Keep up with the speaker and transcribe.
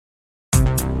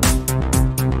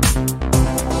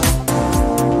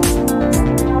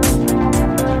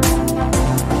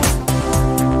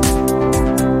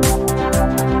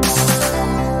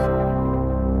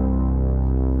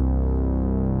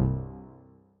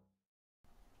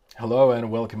Hello and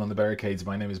welcome on the Barricades.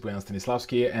 My name is Bojan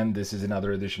Stanislavski, and this is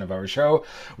another edition of our show.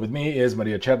 With me is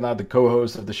Maria Chetna, the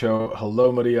co-host of the show.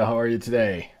 Hello, Maria. How are you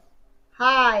today?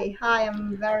 Hi,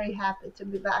 I'm very happy to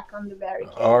be back on the All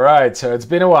barricade. right. So it's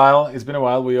been a while. It's been a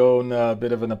while. We owe a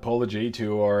bit of an apology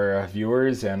to our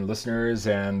viewers and listeners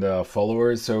and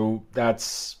followers. So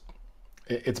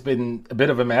it's been a bit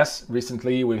of a mess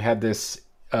recently. We've had this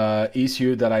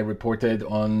issue that I reported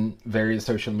on various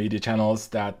social media channels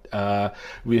that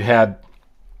we had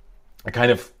a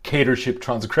kind of catership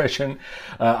transgression.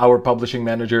 Our publishing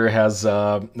manager has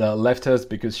left us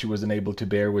because she wasn't able to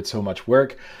bear with so much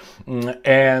work.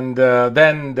 And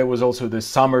then there was also this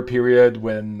summer period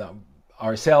when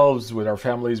ourselves, with our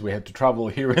families, we had to travel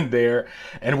here and there.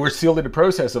 And we're still in the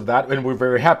process of that. And we're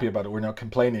very happy about it. We're not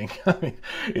complaining. I mean,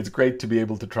 it's great to be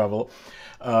able to travel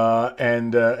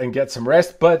and get some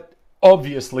rest. But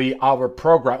obviously our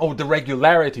program, the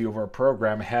regularity of our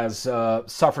program has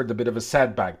suffered a bit of a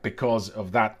setback because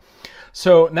of that.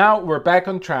 So now we're back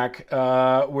on track.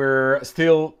 We're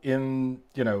still in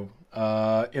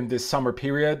this summer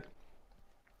period.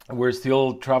 We're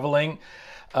still traveling,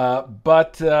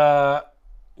 but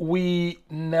we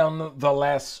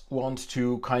nonetheless want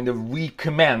to kind of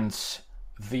recommence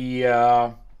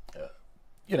the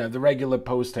regular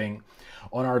posting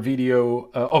on our video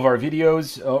of our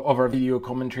videos of our video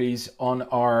commentaries on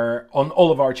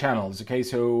all of our channels. Okay,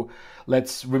 so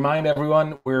let's remind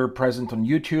everyone we're present on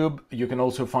YouTube. You can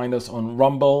also find us on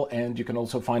Rumble, and you can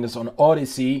also find us on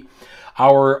Odyssey.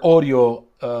 Our audio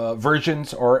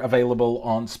versions are available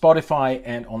on Spotify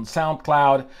and on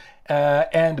SoundCloud,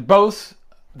 and both,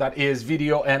 that is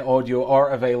video and audio,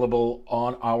 are available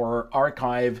on our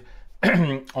archive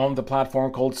on the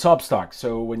platform called Substack.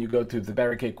 So when you go to the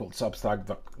barricade called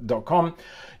substack.com,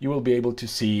 you will be able to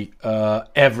see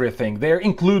everything there,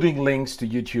 including links to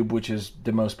YouTube, which is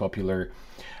the most popular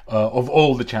of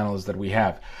all the channels that we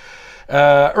have.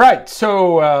 Right.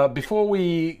 So before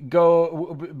we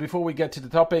get to the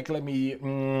topic, let me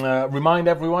remind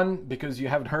everyone, because you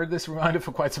haven't heard this reminder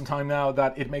for quite some time now,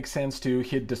 that it makes sense to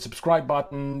hit the subscribe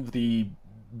button, the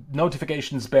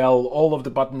notifications bell, all of the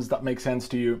buttons that make sense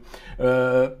to you,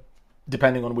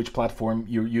 depending on which platform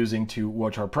you're using to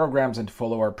watch our programs and to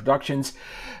follow our productions.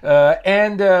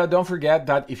 And don't forget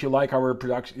that if you like our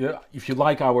production, if you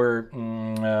like our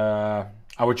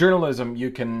journalism,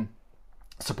 you can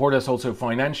support us also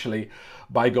financially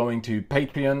by going to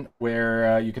Patreon,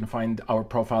 where you can find our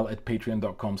profile at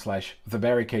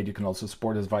patreon.com/thebarricade. You can also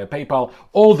support us via PayPal.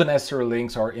 All the necessary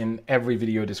links are in every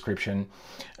video description.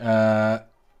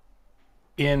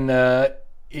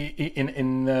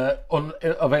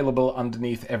 Available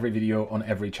underneath every video on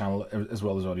every channel, as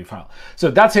well as audio file. So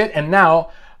that's it. And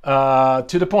now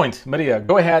to the point. Maria,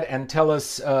 go ahead and tell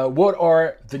us what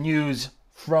are the news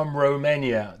from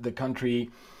Romania, the country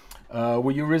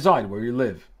where you reside, where you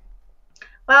live.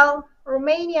 Well,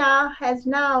 Romania has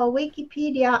now a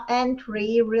Wikipedia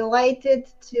entry related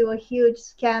to a huge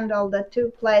scandal that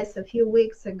took place a few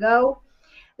weeks ago.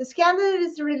 The scandal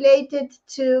is related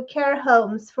to care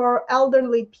homes for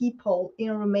elderly people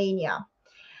in Romania.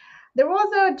 There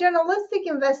was a journalistic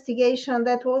investigation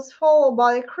that was followed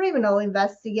by a criminal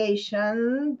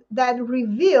investigation that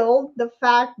revealed the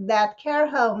fact that care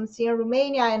homes in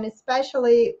Romania, and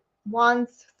especially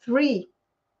ones three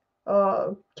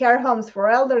care homes for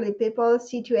elderly people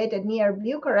situated near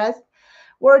Bucharest,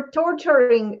 were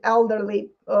torturing elderly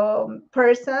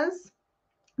persons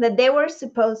that they were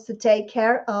supposed to take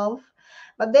care of,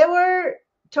 but they were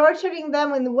torturing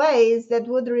them in ways that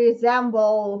would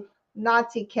resemble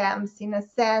Nazi camps, in a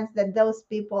sense that those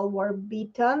people were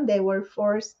beaten, they were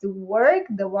forced to work,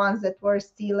 the ones that were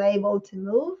still able to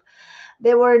move.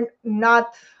 They were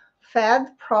not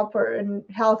fed proper and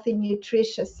healthy,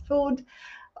 nutritious food.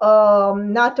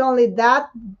 Not only that,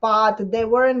 but they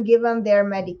weren't given their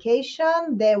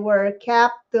medication. They were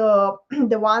kept, the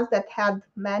ones that had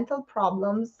mental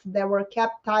problems, they were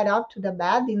kept tied up to the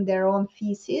bed in their own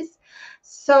feces.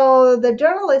 So the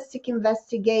journalistic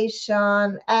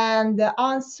investigation and the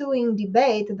ensuing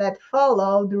debate that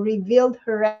followed revealed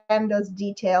horrendous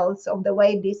details of the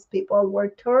way these people were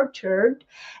tortured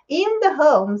in the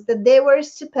homes that they were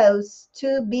supposed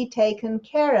to be taken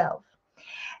care of.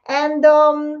 And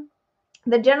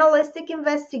the journalistic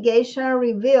investigation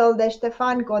revealed that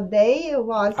Stefan Godet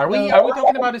was Are we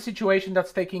talking about a situation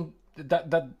that's taking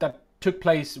that took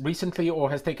place recently,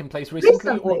 or has taken place recently,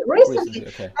 recently, or recently. recently?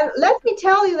 Okay. And let me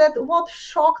tell you that what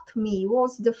shocked me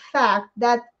was the fact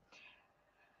that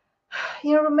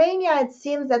in Romania, it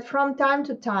seems that from time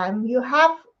to time you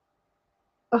have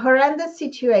a horrendous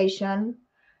situation.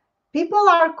 People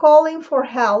are calling for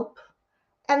help,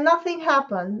 and nothing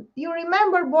happened. You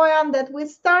remember, Boyan, that we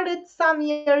started some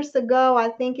years ago, I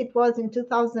think it was in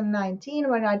 2019,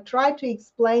 when I tried to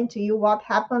explain to you what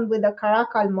happened with the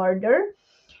Caracal murder,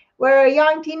 where a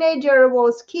young teenager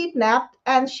was kidnapped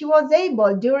and she was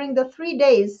able, during the 3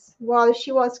 days while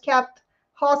she was kept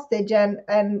hostage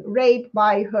and raped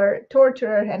by her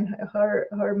torturer and her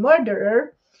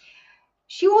murderer,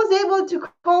 she was able to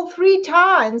call 3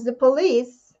 times the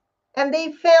police and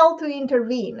they failed to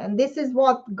intervene. And this is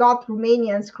what got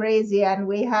Romanians crazy. And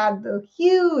we had a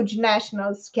huge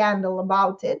national scandal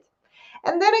about it.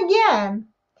 And then again,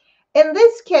 in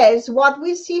this case, what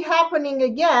we see happening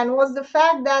again was the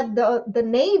fact that the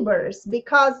neighbors,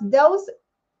 because those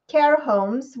care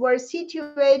homes were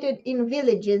situated in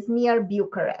villages near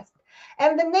Bucharest.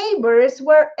 And the neighbors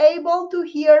were able to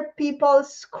hear people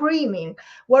screaming,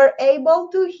 were able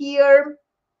to hear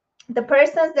the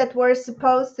persons that were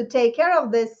supposed to take care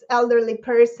of these elderly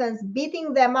persons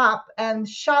beating them up and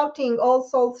shouting all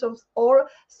sorts of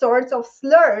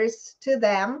slurs to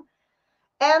them.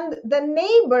 And the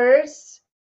neighbors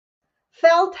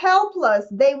felt helpless.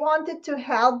 They wanted to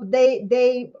help.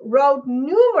 They wrote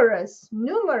numerous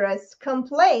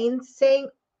complaints saying,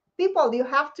 people, you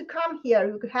have to come here,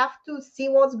 you have to see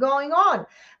what's going on,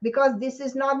 because this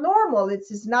is not normal.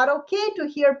 It's not okay to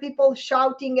hear people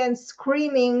shouting and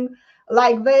screaming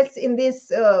like this in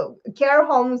these care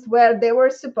homes where they were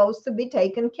supposed to be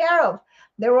taken care of.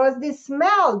 There was this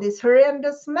smell, this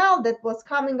horrendous smell that was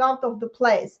coming out of the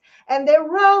place. And they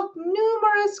wrote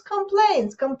numerous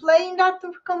complaints, complaint after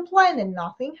complaint, and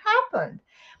nothing happened.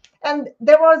 And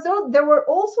there were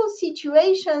also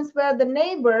situations where the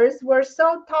neighbors were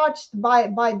so touched by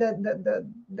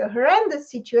the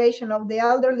horrendous situation of the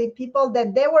elderly people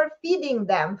that they were feeding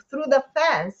them through the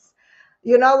fence,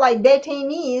 like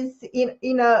detainees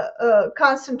in a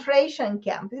concentration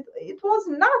camp. It was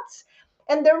nuts.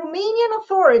 And the Romanian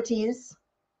authorities,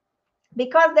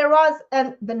 because there was,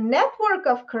 and the network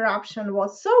of corruption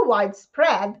was so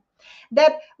widespread,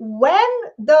 that when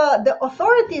the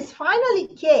authorities finally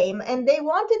came and they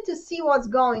wanted to see what's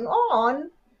going on,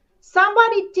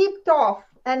 somebody tipped off,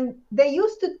 and they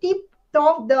used to tip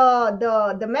off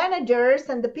the managers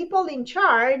and the people in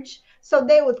charge, so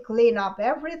they would clean up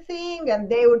everything and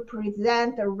they would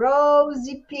present a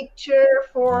rosy picture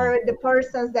for the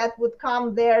persons that would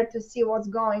come there to see what's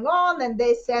going on. And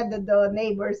they said that the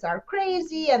neighbors are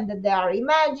crazy and that they are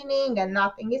imagining and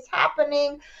nothing is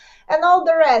happening and all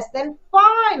the rest. And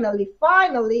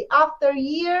finally, after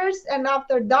years and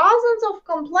after dozens of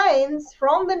complaints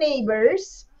from the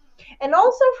neighbors, and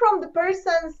also from the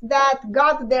persons that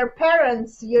got their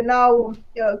parents,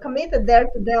 committed there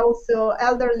to those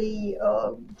elderly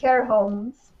care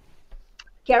homes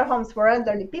for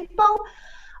elderly people,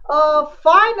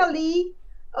 finally,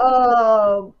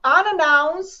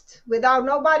 unannounced, without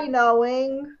nobody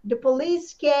knowing, the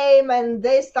police came and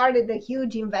they started a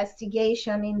huge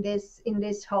investigation in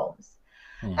these homes.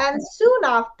 And soon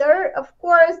after, of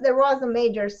course, there was a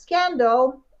major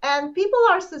scandal, and people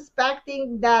are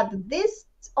suspecting that this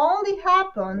only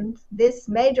happened, this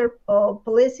major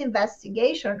police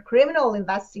investigation, criminal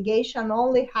investigation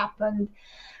only happened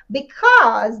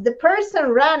because the person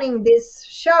running this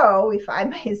show, if I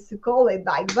may call it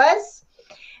like this,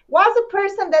 was a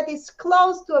person that is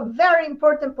close to a very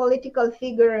important political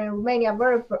figure in Romania,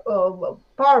 very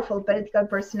powerful political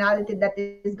personality, that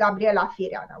is Gabriela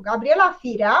Firea. Now, Gabriela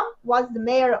Firea was the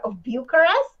mayor of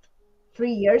Bucharest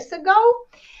 3 years ago,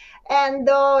 and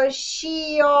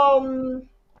she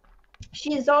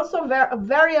is also a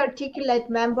very articulate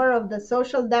member of the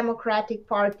Social Democratic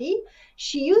Party.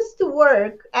 She used to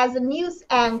work as a news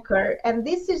anchor, and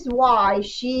this is why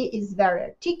she is very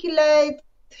articulate.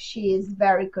 She is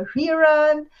very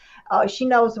coherent. She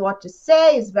knows what to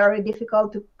say. It's very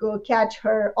difficult to catch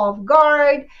her off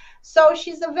guard. So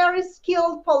she's a very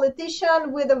skilled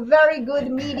politician with a very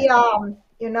good media,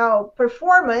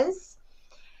 performance.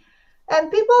 And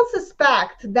people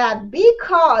suspect that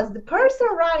because the person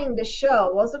running the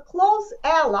show was a close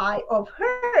ally of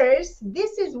hers,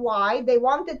 this is why they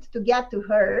wanted to get to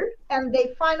her, and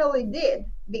they finally did,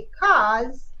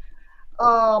 because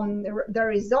the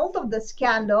result of the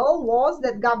scandal was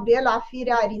that Gabriela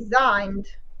Firea resigned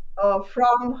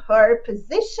from her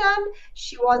position.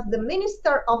 She was the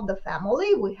minister of the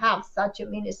family. We have such a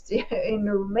minister in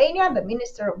Romania. The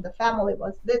minister of the family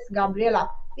was this Gabriela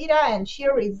Firea, and she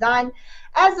resigned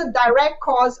as a direct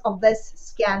cause of this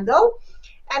scandal.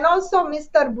 And also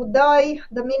Mr. Budai,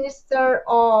 the Minister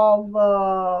of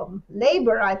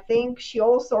Labor, I think, she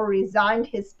also resigned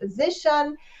his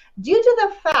position due to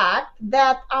the fact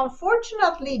that,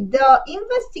 unfortunately, the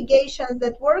investigations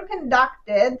that were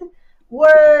conducted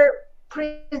were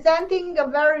presenting a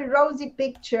very rosy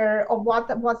picture of what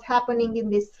was happening in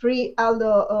these three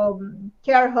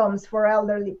care homes for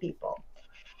elderly people.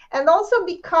 And also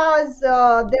because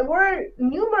there were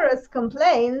numerous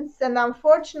complaints, and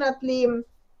unfortunately,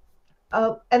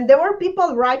 and there were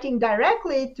people writing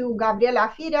directly to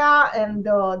Gabriela Firea and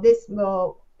this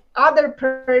other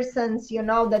persons,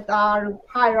 that are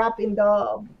higher up in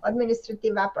the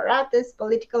administrative apparatus,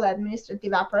 political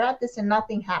administrative apparatus, and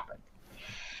nothing happened.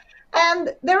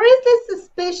 And there is this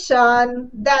suspicion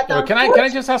that can I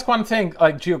just ask one thing?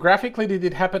 Like, geographically, did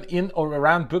it happen in or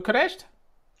around Bucharest?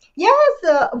 Yes,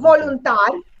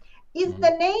 Voluntar is the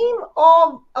name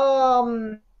of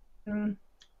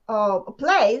a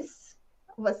place.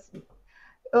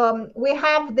 We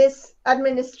have this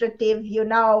administrative,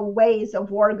 ways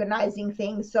of organizing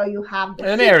things. So you have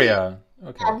the an city, area,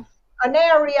 okay, an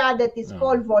area that is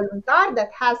called Voluntar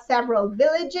that has several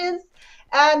villages.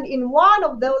 And in one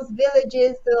of those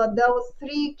villages, those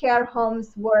three care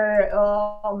homes were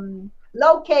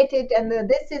located, and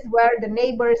this is where the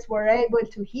neighbors were able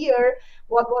to hear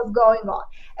what was going on.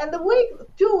 And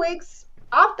 2 weeks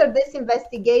after this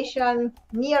investigation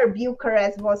near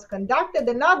Bucharest was conducted,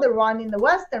 another one in the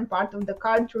western part of the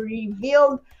country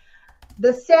revealed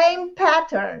the same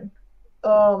pattern.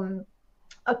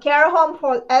 A care home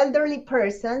for elderly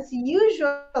persons.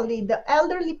 Usually the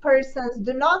elderly persons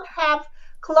do not have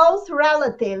close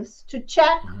relatives to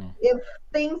check if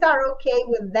things are okay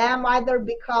with them, either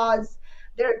because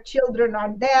their children are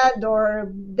dead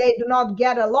or they do not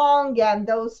get along, and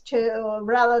those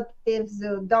relatives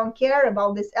don't care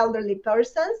about these elderly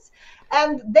persons,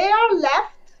 and they are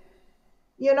left,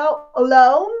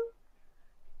 alone,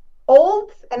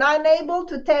 old and unable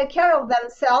to take care of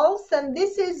themselves. And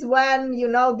this is when,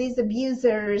 these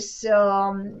abusers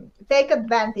take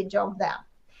advantage of them.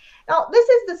 Now, this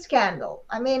is the scandal.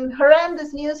 I mean,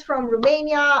 horrendous news from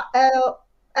Romania.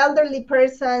 Elderly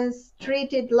persons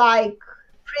treated like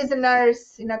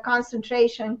prisoners in a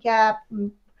concentration camp,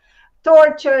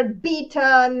 tortured,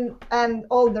 beaten, and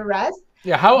all the rest.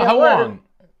 Yeah, how long?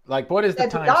 Like, what is the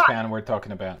time span we're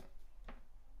talking about?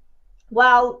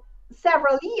 Well,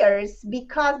 several years,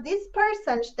 because this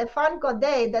person, Stefan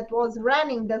Godet, that was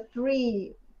running the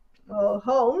three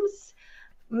homes,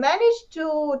 managed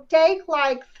to take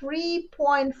like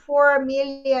 3.4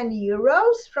 million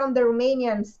euros from the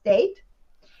Romanian state.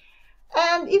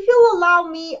 And if you'll allow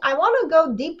me, I want to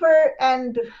go deeper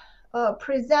and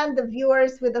present the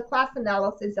viewers with a class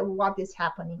analysis of what is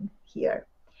happening here.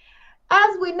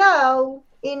 As we know,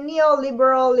 in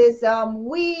neoliberalism,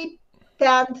 we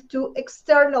tend to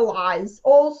externalize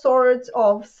all sorts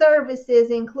of services,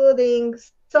 including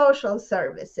social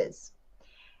services.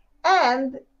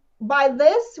 And by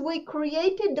this, we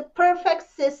created the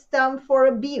perfect system for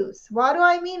abuse. What do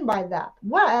I mean by that?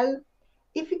 Well,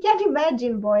 if you can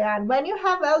imagine, Boyan, when you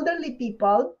have elderly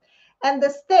people and the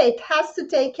state has to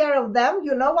take care of them,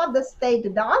 you know what the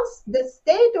state does? The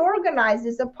state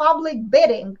organizes a public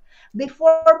bidding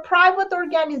before private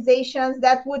organizations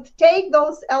that would take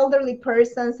those elderly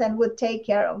persons and would take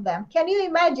care of them. Can you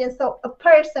imagine? So a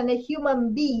person, a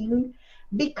human being,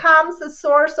 becomes a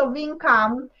source of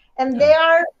income, and they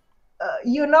are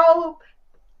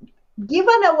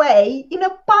given away in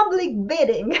a public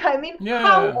bidding. I mean,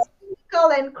 how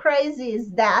cynical and crazy is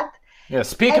that? Yeah,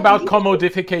 speak about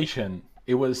commodification.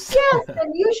 It was... Yes,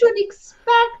 and you should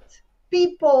expect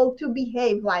people to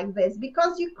behave like this,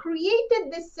 because you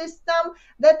created this system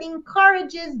that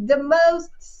encourages the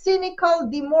most cynical,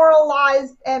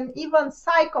 demoralized, and even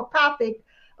psychopathic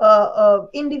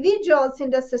individuals in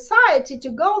the society to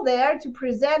go there to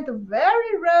present a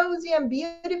very rosy and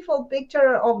beautiful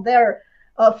picture of their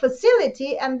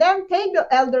facility, and then take the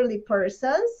elderly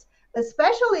persons,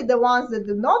 especially the ones that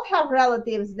do not have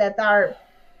relatives that are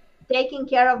taking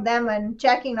care of them and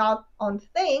checking out on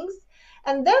things,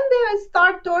 and then they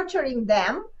start torturing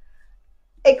them,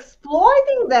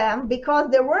 exploiting them,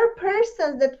 because there were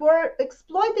persons that were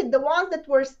exploited. The ones that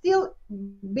were still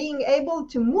being able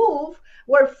to move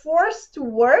were forced to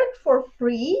work for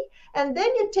free, and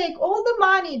then you take all the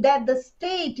money that the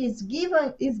state is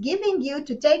giving you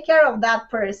to take care of that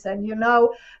person,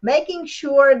 making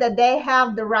sure that they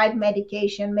have the right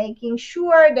medication, making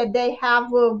sure that they have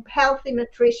healthy,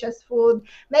 nutritious food,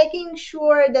 making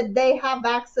sure that they have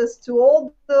access to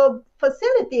all the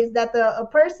facilities that a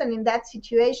person in that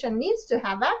situation needs to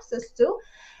have access to.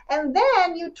 And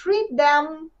then you treat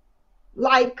them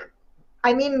like,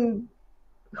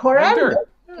 horrendous.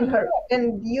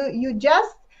 And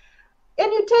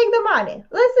you take the money.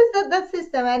 This is the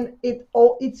system, and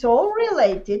it's all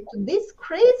related to this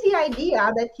crazy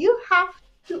idea that you have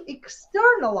to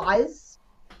externalize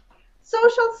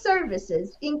social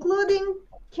services, including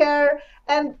care,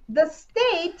 and the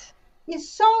state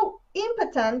is so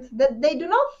impotent that they do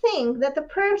not think that a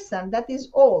person that is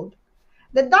old,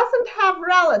 that doesn't have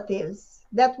relatives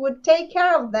that would take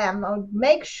care of them or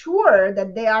make sure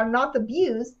that they are not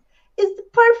abused, is the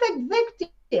perfect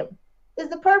victim. Is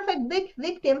the perfect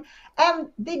victim, and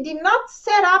they did not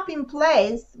set up in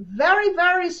place very,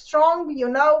 very strong,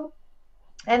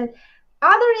 and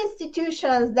other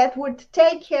institutions that would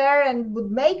take care and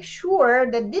would make sure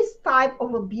that this type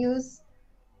of abuse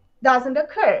doesn't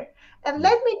occur. And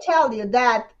let me tell you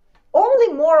that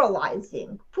only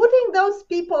moralizing, putting those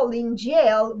people in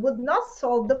jail would not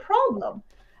solve the problem.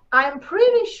 I'm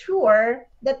pretty sure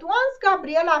that once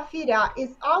Gabriela Firea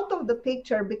is out of the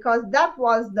picture, because that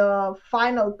was the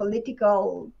final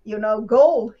political,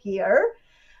 goal here,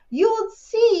 you would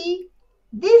see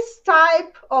this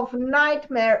type of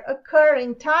nightmare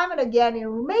occurring time and again in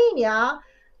Romania,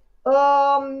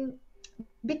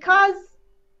 because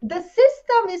the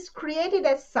system is created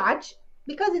as such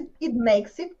because it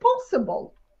makes it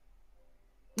possible,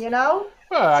 you know?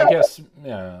 Well, I So, guess,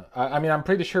 yeah. I mean, I'm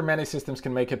pretty sure many systems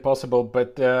can make it possible,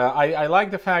 but I like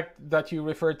the fact that you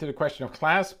referred to the question of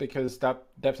class, because that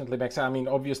definitely makes sense. I mean,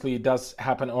 obviously, it does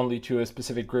happen only to a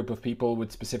specific group of people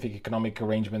with specific economic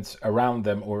arrangements around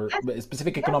them, or yes, a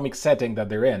specific yes, economic setting that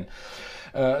they're in.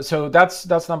 So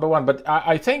that's number one. But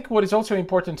I think what is also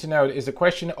important to note is the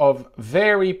question of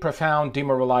very profound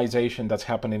demoralization that's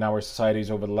happened in our societies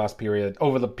over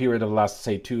the period of the last,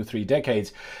 say, 2-3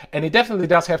 decades, and it definitely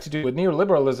does have to do with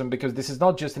neoliberalism, because this is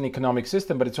not just an economic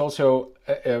system, but it's also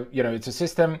it's a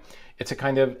system. It's a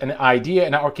kind of an idea,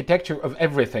 an architecture of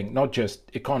everything, not just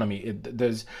economy.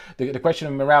 There's the question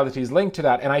of morality is linked to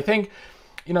that, and I think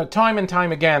time and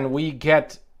time again we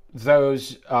get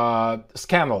those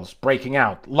scandals breaking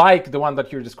out, like the one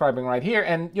that you're describing right here.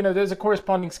 And there's a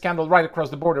corresponding scandal right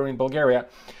across the border in Bulgaria,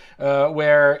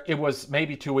 where it was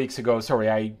maybe 2 weeks ago.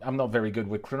 Sorry, I'm not very good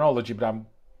with chronology, but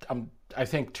I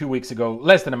think 2 weeks ago,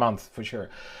 less than a month for sure.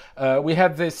 We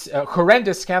had this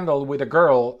horrendous scandal with a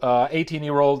girl,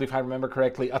 18-year-old, if I remember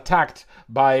correctly, attacked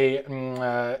by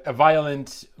a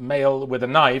violent male with a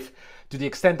knife, to the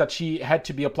extent that she had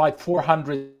to be applied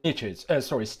 400 stitches.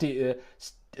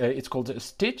 It's called a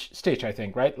stitch, I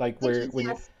think, right? Like where stitches, when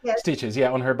yes, yes. stitches,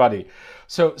 yeah, on her body.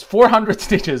 So 400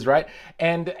 stitches, right?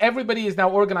 And everybody is now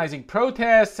organizing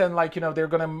protests, and they're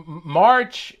gonna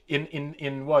march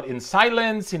in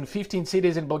silence in 15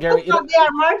 cities in Bulgaria. So they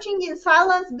are marching in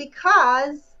silence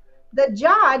because the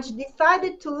judge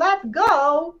decided to let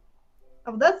go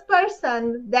of this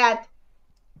person that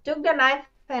took the knife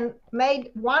and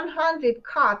made 100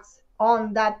 cuts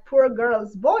on that poor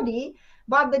girl's body,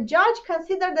 but the judge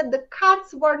considered that the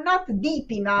cuts were not deep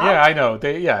enough. Yeah, I know. So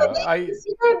they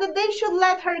considered that they should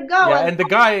let her go. Yeah, And and the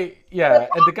guy, the yeah,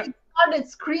 and the guy. public started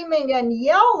screaming and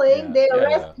yelling. Yeah, They yeah.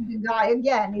 arrested the guy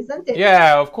again, isn't it?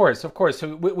 Yeah, of course, of course.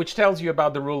 So, which tells you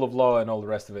about the rule of law and all the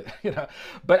rest of it,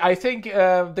 But I think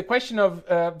the question of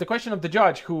the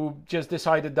judge, who just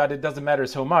decided that it doesn't matter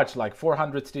so much, like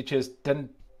 400 stitches, then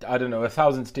I don't know,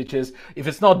 1,000 stitches. If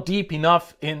it's not deep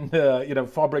enough in the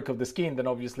fabric of the skin, then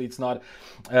obviously it's not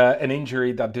an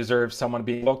injury that deserves someone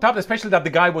being locked up. Especially that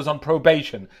the guy was on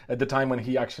probation at the time when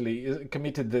he actually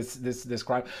committed this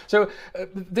crime. So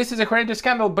this is a horrendous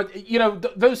scandal. But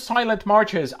those silent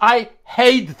marches, I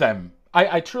hate them.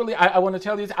 I truly want to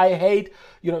tell you this. I hate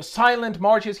silent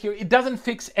marches here. It doesn't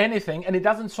fix anything, and it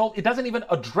doesn't even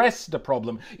address the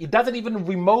problem. It doesn't even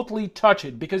remotely touch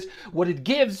it, because what it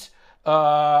gives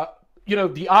the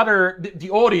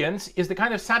audience is the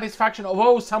kind of satisfaction of,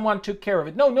 oh, someone took care of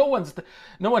it. No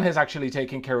one has actually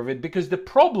taken care of it, because the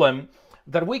problem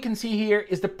that we can see here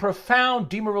is the profound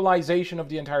demoralization of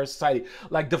the entire society,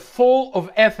 like the fall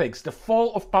of ethics, the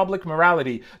fall of public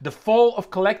morality, the fall of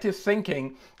collective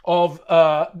thinking of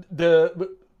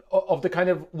the kind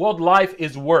of what life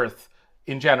is worth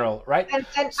in general, right?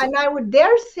 And I would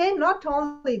dare say not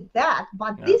only that,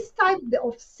 but this type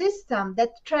of system that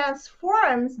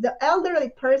transforms the elderly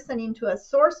person into a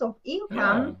source of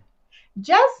income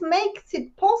just makes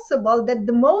it possible that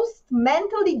the most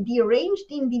mentally deranged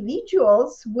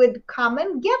individuals would come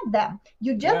and get them.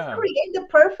 You just create the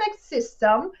perfect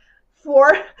system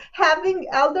for having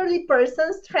elderly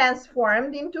persons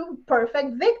transformed into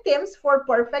perfect victims for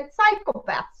perfect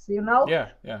psychopaths,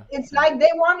 It's like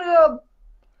they want to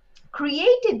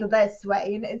create it this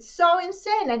way, and it's so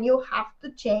insane, and you have to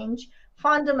change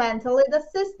fundamentally the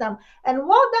system. And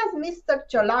what does Mr.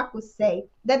 Ciolacu say?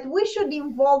 That we should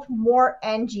involve more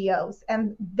NGOs,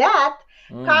 and that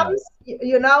comes,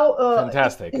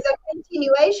 Fantastic. is a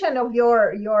continuation of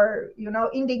your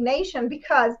indignation,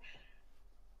 because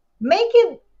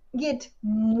making it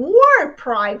more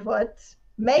private,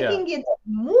 making it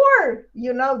more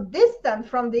distant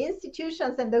from the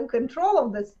institutions and the control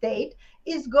of the state,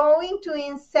 is going to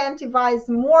incentivize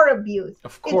more abuse.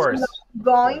 Of course. It's not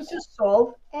going to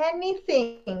solve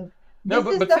anything. No,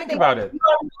 but think about it. You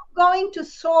are not going to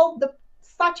solve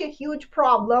such a huge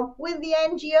problem with the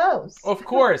NGOs. Of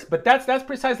course, but that's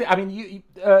precisely. I mean,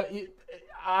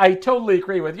 I totally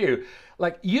agree with you.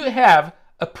 Like, you have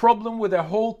a problem with the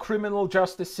whole criminal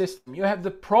justice system. You have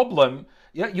the problem.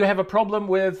 You have a problem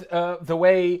with the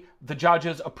way the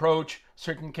judges approach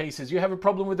certain cases. You have a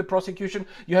problem with the prosecution.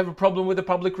 You have a problem with the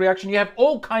public reaction. You have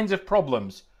all kinds of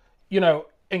problems,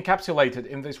 encapsulated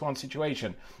in this one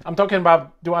situation. I'm talking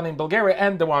about the one in Bulgaria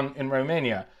and the one in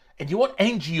Romania. And you want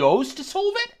NGOs to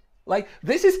solve it? Like,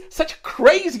 this is such a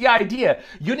crazy idea.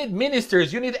 You need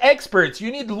ministers, you need experts,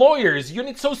 you need lawyers, you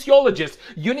need sociologists,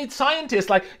 you need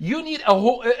scientists. Like, you need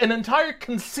an entire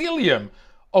concilium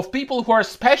of people who are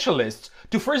specialists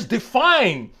to first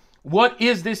define what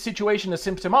is this situation a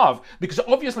symptom of. Because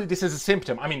obviously this is a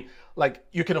symptom. I mean, like,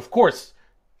 you can, of course,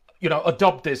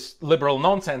 adopt this liberal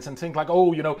nonsense and think like,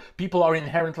 oh, people are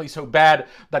inherently so bad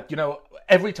that,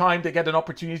 every time they get an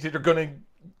opportunity, they're going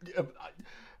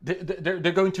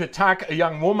to attack a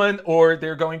young woman, or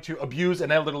they're going to abuse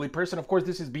an elderly person. Of course,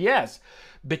 this is BS,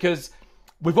 because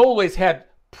we've always had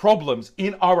problems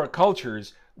in our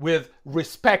cultures with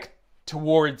respect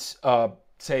towards,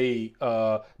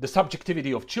 the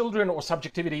subjectivity of children, or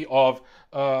subjectivity of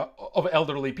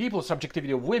elderly people,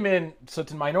 subjectivity of women,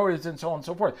 certain minorities, and so on and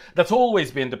so forth. That's always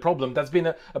been the problem. That's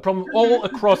been a problem all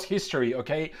across history,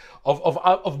 okay,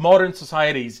 of modern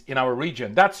societies in our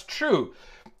region. That's true.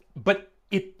 But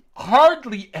it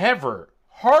hardly ever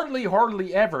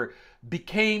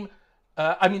became,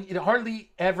 it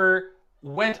hardly ever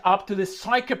went up to the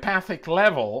psychopathic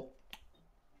level,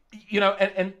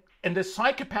 and the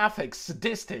psychopathic,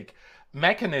 sadistic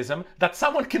mechanism that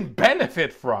someone can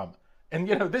benefit from. And,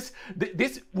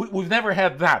 we've never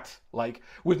had that. Like,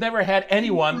 we've never had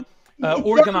anyone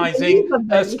organizing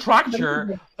a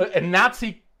structure, a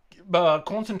Nazi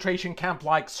concentration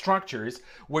camp-like structures,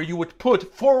 where you would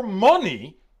put for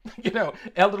money,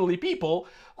 elderly people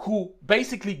who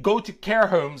basically go to care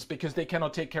homes because they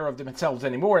cannot take care of themselves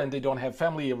anymore, and they don't have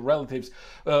family or relatives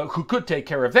who could take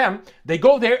care of them. They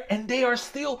go there and they are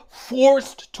still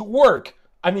forced to work.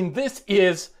 I mean, this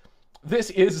is to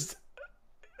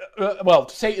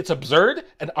say it's absurd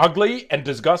and ugly and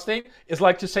disgusting is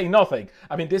like to say nothing.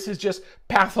 I mean, this is just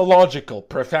pathological,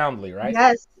 profoundly, right?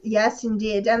 Yes,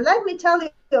 indeed. And let me tell you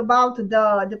about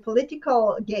the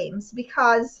political games,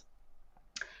 because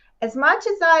as much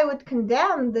as I would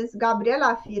condemn this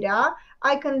Gabriela Firea,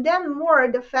 I condemn more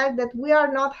the fact that we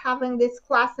are not having this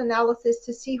class analysis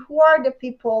to see who are the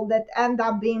people that end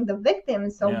up being the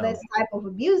victims of this type of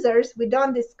abusers. We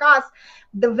don't discuss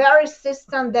the very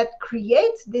system that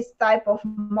creates this type of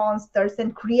monsters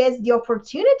and creates the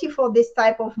opportunity for this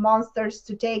type of monsters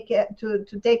to take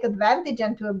advantage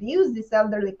and to abuse these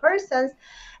elderly persons.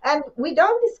 And we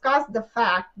don't discuss the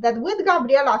fact that with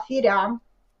Gabriela Firea,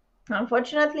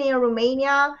 unfortunately, in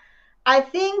Romania, I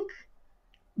think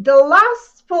the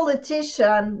last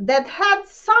politician that had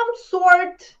some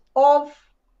sort of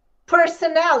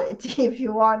personality, if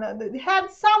you want, had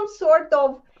some sort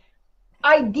of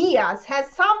ideas,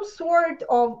 has some sort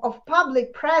of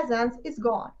public presence, is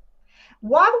gone.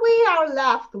 What we are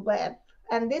left with,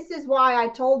 and this is why I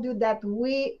told you that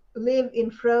we live in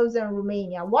frozen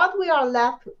Romania, what we are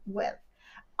left with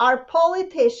are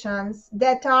politicians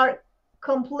that are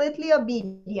completely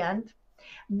obedient,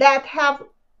 that have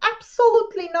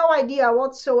absolutely no idea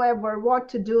whatsoever what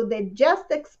to do. They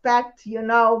just expect,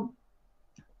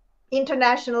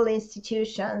 international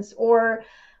institutions or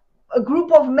a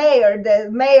group of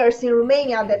mayors in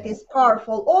Romania that is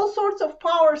powerful, all sorts of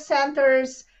power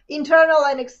centers, internal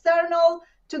and external,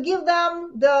 to give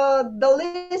them the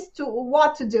list to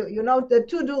what to do, the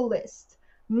to-do list.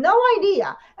 No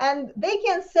idea. And they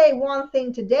can say one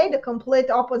thing today, the complete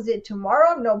opposite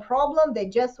tomorrow, no problem. They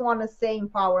just want to stay in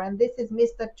power. And this is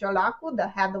Mr. Ciolacu, the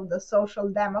head of the Social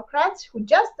Democrats, who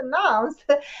just announced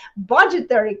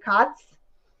budgetary cuts,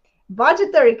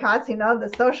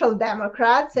 the Social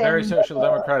Democrats. Very social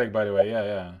democratic, by the way.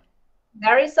 Yeah.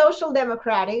 Very social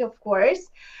democratic, of course.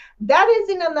 That is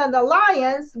in an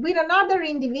alliance with another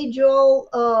individual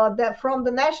from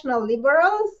the National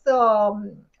Liberals,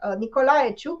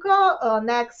 Nicolae Ciucă, an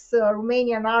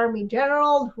ex-Romanian army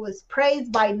general who is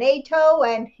praised by NATO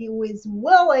and who is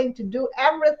willing to do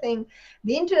everything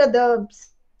the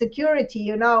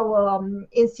security,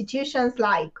 institutions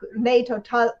like NATO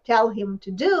tell him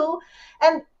to do.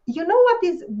 And you know what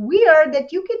is weird?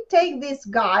 That you can take these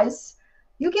guys,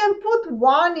 you can put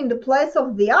one in the place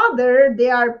of the other.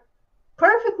 They are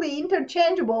perfectly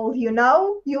interchangeable. You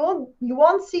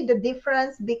won't see the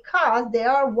difference because they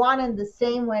are one and the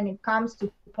same when it comes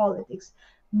to politics.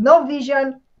 No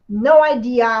vision, no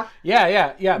idea,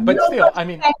 Yeah. But no still, I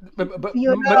mean, perspective. but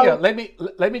yeah,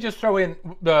 let me just throw in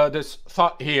this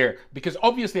thought here, because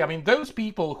obviously, I mean, those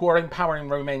people who are in power in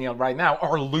Romania right now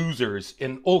are losers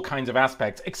in all kinds of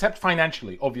aspects, except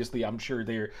financially. Obviously, I'm sure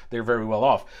they're very well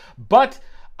off, but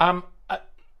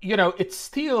it's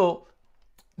still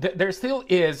there still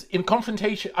is in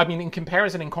confrontation. I mean, in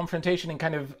comparison, in confrontation, in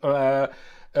kind of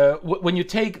when you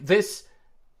take this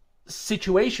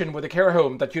situation with the care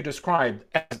home that you described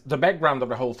as the background of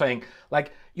the whole thing,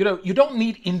 like, you don't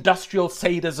need industrial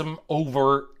sadism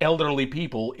over elderly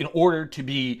people in order to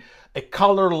be a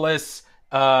colorless,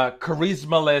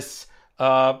 charismaless,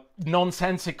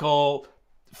 nonsensical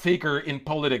figure in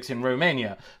politics in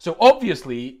Romania. So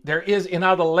obviously there is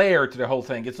another layer to the whole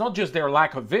thing. It's not just their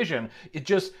lack of vision. It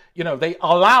just, they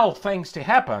allow things to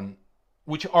happen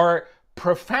which are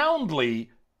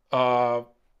profoundly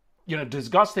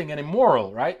disgusting and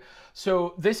immoral, right?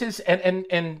 So this is,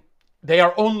 and they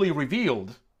are only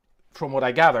revealed, from what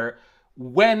I gather,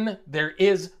 when there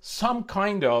is some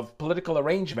kind of political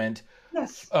arrangement,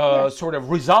 Yes, sort of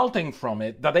resulting from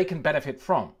it that they can benefit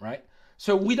from, right?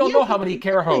 So we don't know yes. how many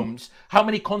care homes, how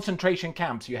many concentration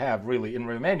camps you have really in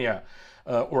Romania,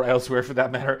 or elsewhere for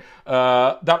that matter,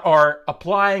 that are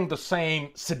applying the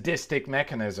same sadistic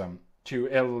mechanism to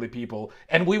elderly people.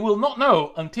 And we will not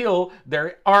know until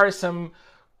there are some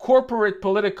corporate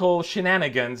political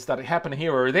shenanigans that happen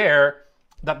here or there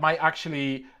that might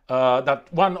actually, that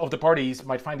one of the parties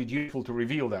might find it useful to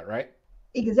reveal that, right?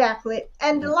 Exactly.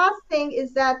 And the last thing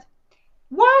is that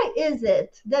why is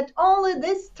it that only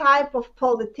this type of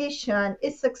politician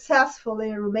is successful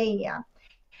in Romania?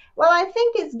 Well, I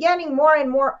think it's getting more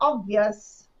and more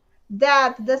obvious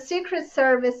that the secret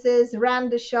services ran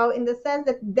the show, in the sense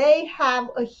that they have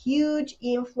a huge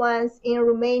influence in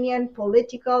Romanian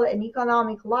political and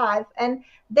economic life, and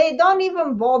they don't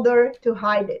even bother to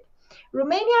hide it.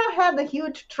 Romania had a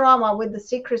huge trauma with the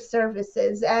secret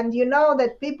services, and you know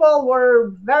that people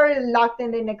were very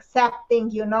reluctant in accepting,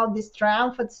 this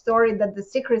triumphant story that the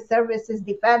secret services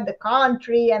defend the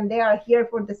country and they are here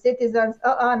for the citizens.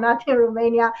 Not in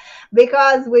Romania,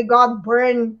 because we got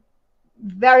burned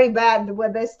very bad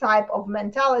with this type of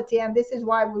mentality, and this is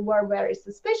why we were very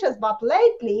suspicious. But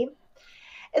lately,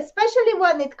 especially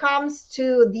when it comes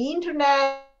to the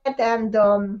internet and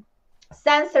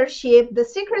censorship, the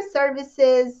secret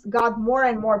services got more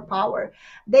and more power.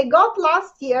 They got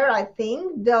last year, I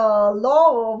think, the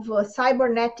law of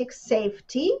cybernetic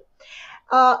safety.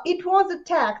 It was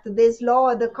attacked, this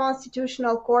law, at the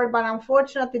Constitutional Court, but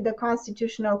unfortunately, the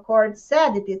Constitutional Court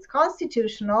said it is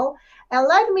constitutional. And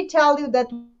let me tell you that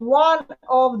one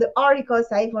of the articles,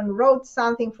 I even wrote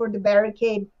something for the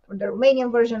barricade, for the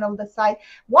Romanian version of the site.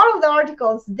 One of the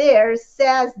articles there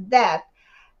says that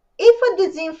if a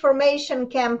disinformation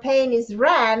campaign is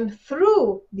ran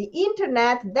through the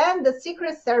internet, then the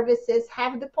secret services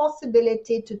have the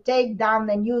possibility to take down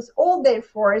and use all their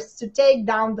force to take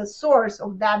down the source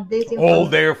of that disinformation. All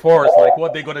their force, like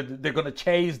what they're gonna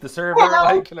chase the server,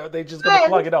 like they're just gonna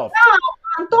plug it off.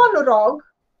 Now, Anton Rog,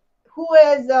 who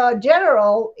is a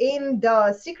general in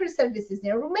the secret services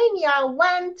in Romania,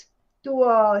 went to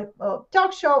a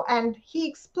talk show and he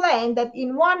explained that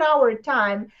in 1 hour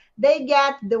time they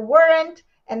get the warrant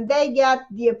and they get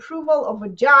the approval of a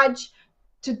judge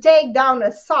to take down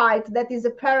a site that is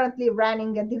apparently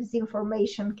running a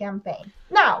disinformation campaign.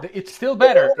 Now, it's still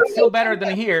better. It's still better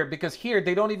than here, because here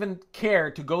they don't even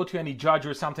care to go to any judge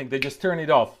or something. They just turn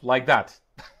it off like that.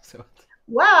 So.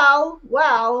 Well,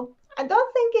 I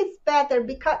don't think it's better,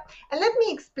 because, and let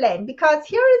me explain, because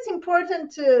here it's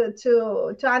important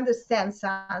to understand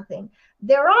something.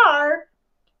 There are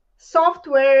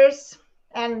softwares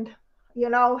and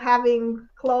having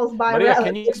close by Maria, relatives.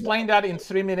 can you explain that in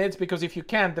 3 minutes? Because if you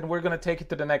can't, then we're going to take it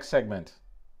to the next segment.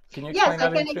 Can you Yes, explain I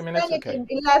that in can 3 minutes? explain it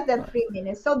Okay. in less than All right. 3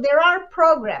 minutes. So there are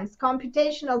programs,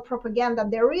 computational propaganda.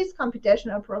 There is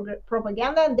computational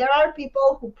propaganda, and there are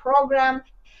people who program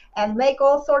and make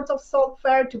all sorts of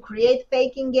software to create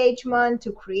fake engagement,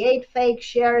 to create fake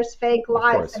shares, fake Of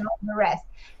lives, course. and all the rest.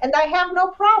 And I have no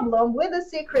problem with the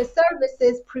secret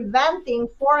services preventing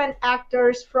foreign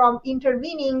actors from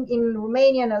intervening in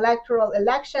Romanian electoral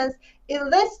elections in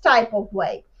this type of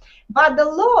way. But the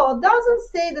law doesn't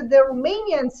say that the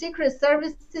Romanian secret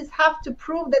services have to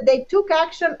prove that they took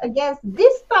action against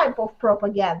this type of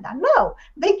propaganda. No,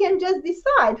 they can just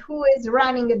decide who is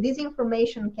running a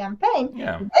disinformation campaign.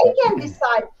 Yeah. They can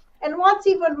decide. And what's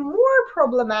even more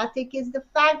problematic is the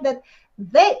fact that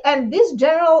and this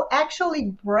general actually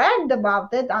bragged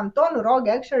about it, Anton Rog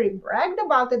actually bragged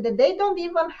about it, that they don't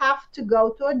even have to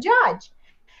go to a judge.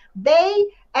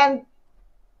 And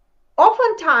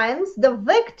oftentimes the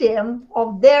victim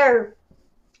of their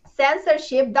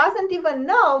censorship doesn't even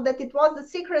know that it was the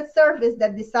Secret Service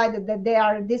that decided that they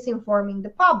are disinforming the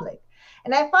public.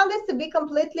 And I found this to be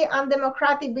completely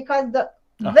undemocratic because the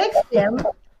Oh. victim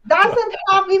doesn't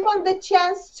have even the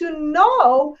chance to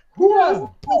know who was Yeah.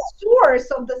 the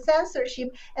source of the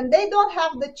censorship, and they don't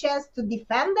have the chance to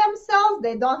defend themselves.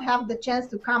 They don't have the chance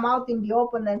to come out in the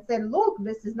open and say, look,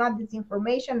 this is not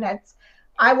disinformation.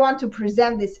 I want to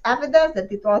present this evidence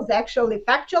that it was actually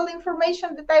factual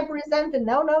information that I presented.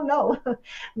 No, no, no,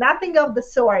 nothing of the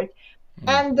sort. Mm.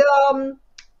 And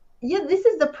yeah, this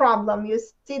is the problem. You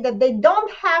see that they don't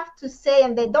have to say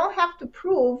and they don't have to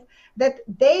prove that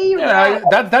they ran.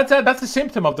 Yeah, that's a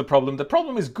symptom of the problem. The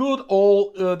problem is good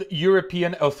old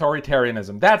European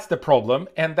authoritarianism. That's the problem,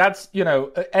 and that's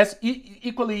as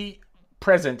equally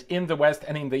present in the West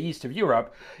and in the East of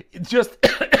Europe. It's just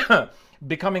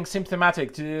becoming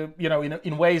symptomatic to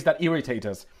in ways that irritate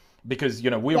us because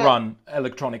we Yeah. run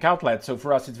electronic outlets, so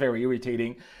for us it's very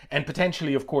irritating and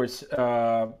potentially, of course.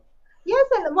 Yes,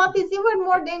 and what is even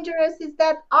more dangerous is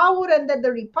that that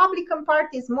the Republican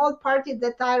Party, small parties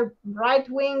that are right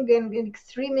wing and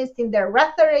extremist in their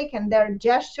rhetoric and their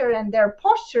gesture and their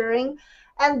posturing,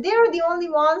 and they're the only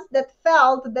ones that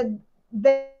felt that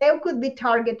they could be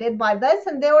targeted by this,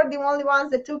 and they were the only ones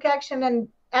that took action and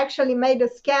actually made a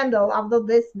scandal out of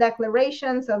these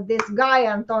declarations of this guy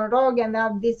Anton Rog and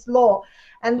of this law.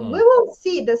 And we Mm, will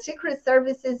see the secret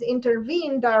services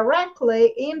intervene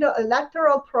directly in the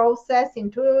electoral process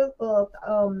in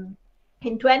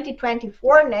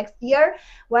 2024 next year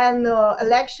when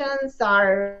elections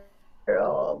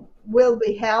will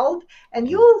be held, and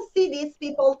you mm. will see these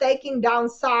people taking down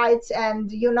sites and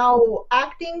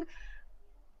acting.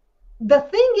 The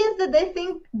thing is that they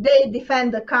think they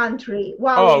defend the country,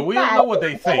 while Oh, in we don't fact know what they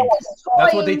they're think.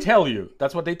 That's what they destroying. tell you.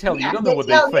 That's what they tell you. You Yeah, don't know they what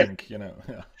they tell you. think. Yeah.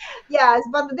 Yes,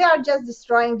 but they are just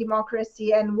destroying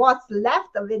democracy and what's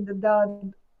left of it,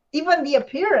 even the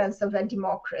appearance of a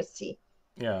democracy.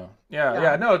 Yeah.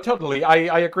 Yeah. No, totally.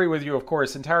 I agree with you, of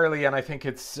course, entirely. And I think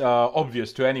it's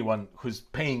obvious to anyone who's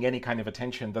paying any kind of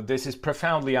attention that this is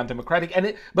profoundly undemocratic.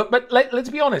 But let's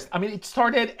be honest. I mean, it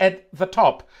started at the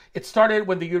top. It started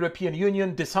when the European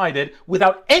Union decided,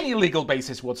 without any legal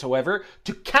basis whatsoever,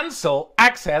 to cancel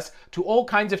access to all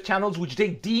kinds of channels which they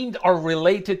deemed are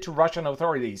related to Russian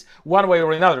authorities, one way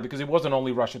or another, because it wasn't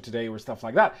only Russia Today or stuff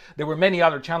like that. There were many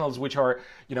other channels which are,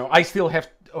 I still have,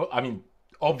 I mean,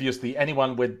 obviously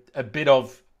anyone with a bit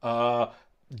of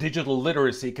digital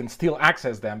literacy can still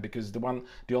access them because the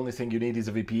only thing you need is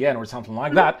a VPN or something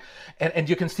like that, and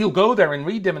you can still go there and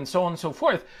read them and so on and so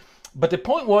forth. But the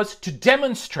point was to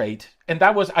demonstrate, and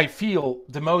that was, I feel,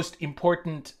 the most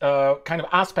important kind of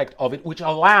aspect of it, which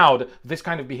allowed this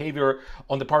kind of behavior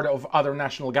on the part of other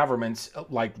national governments,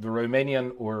 like the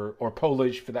Romanian or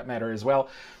Polish, for that matter, as well,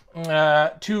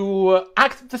 to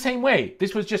act the same way.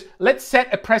 This was just, let's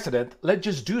set a precedent, let's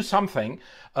just do something,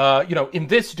 in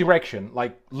this direction,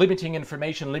 like limiting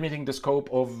information, limiting the scope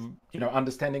of,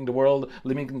 understanding the world,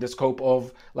 limiting the scope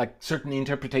of like certain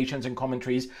interpretations and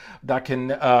commentaries that can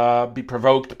be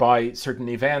provoked by certain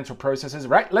events or processes,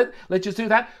 right? Let's just do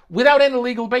that without any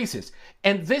legal basis.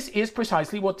 And this is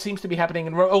precisely what seems to be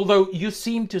happening although you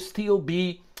seem to still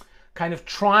be kind of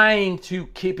trying to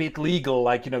keep it legal,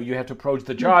 like, you have to approach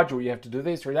the judge or you have to do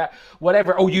this or that,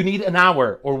 whatever. Oh, you need an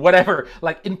hour or whatever.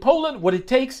 Like in Poland, what it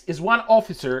takes is one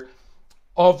officer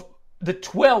of the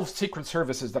 12 secret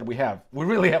services that we have. We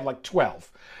really have like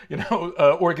 12,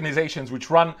 organizations which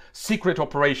run secret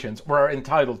operations or are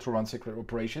entitled to run secret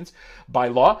operations by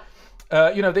law.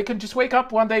 They can just wake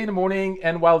up one day in the morning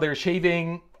and while they're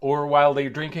shaving or while they're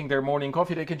drinking their morning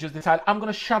coffee, they can just decide, I'm going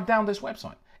to shut down this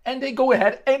website. and they go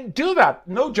ahead and do that.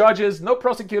 No judges, no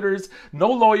prosecutors, no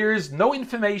lawyers, no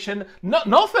information,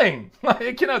 nothing.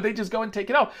 Like, they just go and take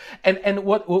it out. And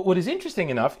what is interesting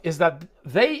enough is that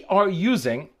they are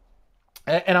using,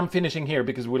 and I'm finishing here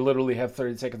because we literally have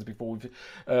 30 seconds before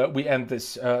we end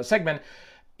this segment,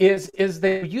 is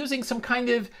they're using some kind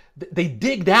of, they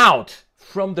digged out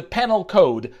from the penal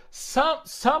code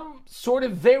some sort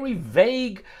of very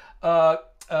vague law,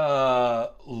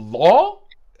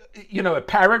 a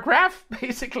paragraph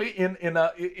basically in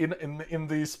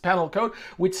this penal code,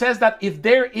 which says that if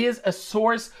there is a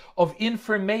source of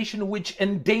information which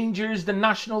endangers the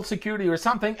national security or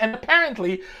something, and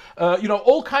apparently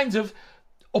all kinds of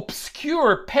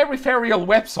obscure peripheral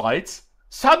websites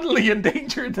suddenly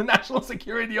endanger the national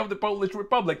security of the Polish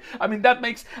Republic. I mean, that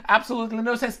makes absolutely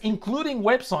no sense, including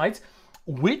websites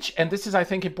which, and this is, I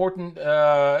think, important,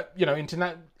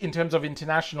 in terms of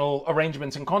international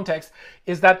arrangements and context,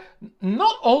 is that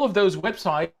not all of those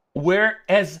websites were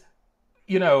as,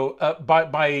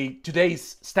 by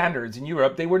today's standards in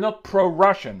Europe, they were not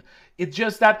pro-Russian. It's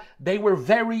just that they were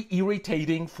very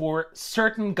irritating for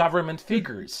certain government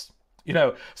figures,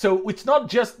 So it's not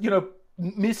just,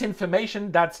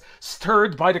 misinformation that's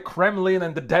stirred by the Kremlin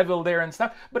and the devil there and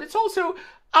stuff, but it's also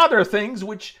other things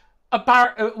which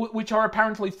are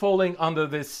apparently falling under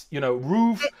this,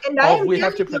 roof of we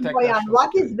have to protect Boyan,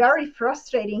 what is very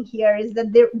frustrating here is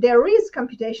that there is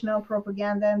computational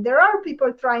propaganda, and there are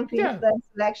people trying to influence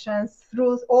elections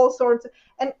through all sorts.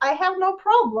 And I have no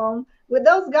problem with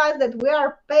those guys that we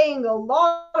are paying a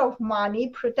lot of money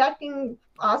protecting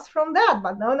us from that.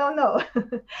 But no.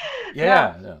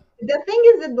 The thing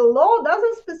is that the law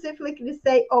doesn't specifically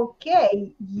say,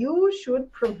 okay, you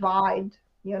should provide,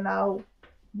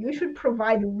 you should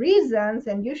provide reasons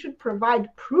and you should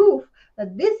provide proof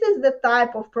that this is the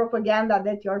type of propaganda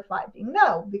that you're fighting.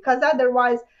 No, because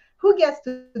otherwise, who gets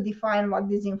to define what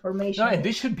disinformation is? And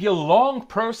this should be a long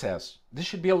process.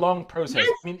 Yes, I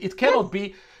mean, it cannot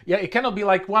be. Yeah, it cannot be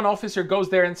like one officer goes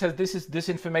there and says this is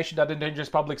disinformation that endangers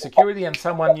public security, and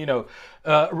someone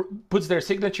puts their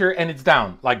signature and it's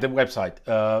down, like the website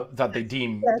that they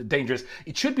deem dangerous.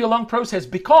 It should be a long process,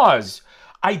 because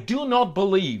I do not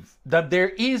believe that there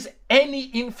is any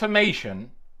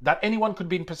information that anyone could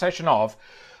be in possession of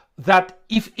that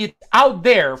if it's out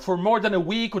there for more than a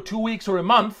week or 2 weeks or a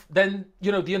month, then,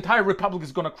 the entire republic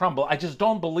is going to crumble. I just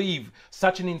don't believe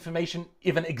such an information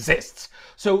even exists.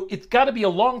 So it's got to be a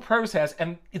long process,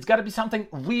 and it's got to be something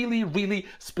really, really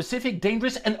specific,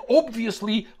 dangerous, and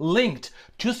obviously linked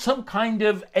to some kind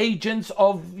of agents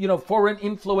of, foreign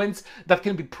influence that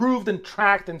can be proved and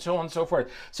tracked and so on and so forth.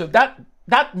 So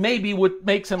that maybe would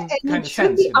make some kind of sense. It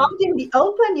should be out in the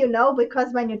open,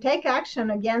 because when you take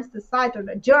action against the site or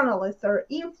the journalist or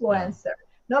influencer,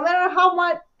 no matter how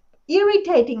much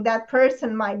irritating that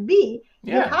person might be,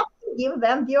 you have to give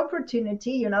them the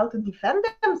opportunity, to defend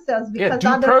themselves. Because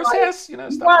due process, you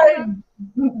are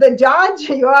the judge,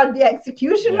 you are the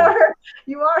executioner,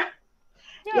 you are.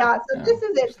 So this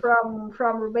is it from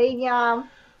Romania.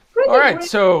 All right,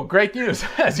 so great news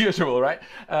as usual, right?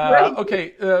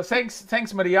 Okay,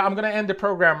 thanks, Maria. I'm going to end the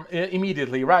program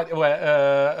immediately, right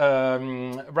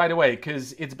away,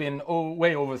 because it's been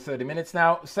way over 30 minutes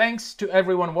now. Thanks to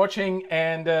everyone watching,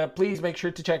 and please make sure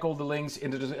to check all the links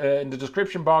in the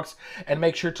description box, and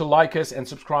make sure to like us and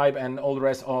subscribe and all the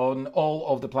rest on all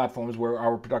of the platforms where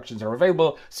our productions are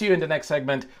available. See you in the next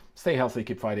segment. Stay healthy,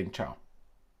 keep fighting. Ciao.